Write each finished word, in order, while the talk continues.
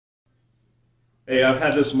Hey, I've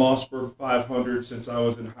had this Mossberg 500 since I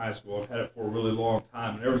was in high school. I've had it for a really long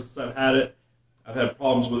time, and ever since I've had it, I've had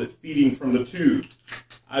problems with it feeding from the tube.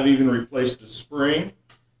 I've even replaced the spring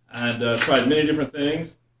and tried many different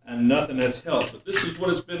things, and nothing has helped. But this is what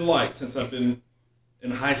it's been like since I've been in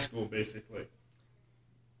high school, basically.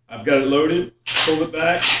 I've got it loaded, pull it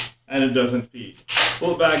back, and it doesn't feed.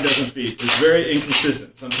 Pull it back, doesn't feed. It's very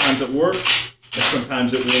inconsistent. Sometimes it works, and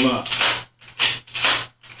sometimes it will not.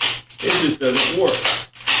 It just doesn't work.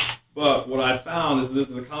 But what I found is this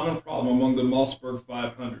is a common problem among the Mossberg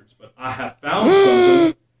 500s. But I have found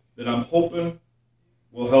something that I'm hoping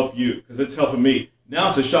will help you, because it's helping me. Now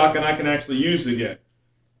it's a shotgun I can actually use again.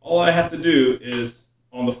 All I have to do is,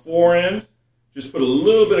 on the fore end, just put a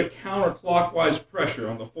little bit of counterclockwise pressure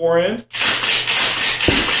on the fore end,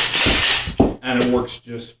 and it works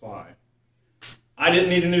just fine. I didn't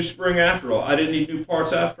need a new spring after all. I didn't need new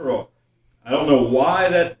parts after all. I don't know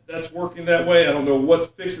why that's working that way. I don't know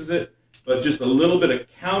what fixes it, but just a little bit of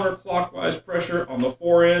counterclockwise pressure on the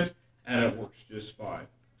fore end, and it works just fine.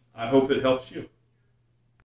 I hope it helps you.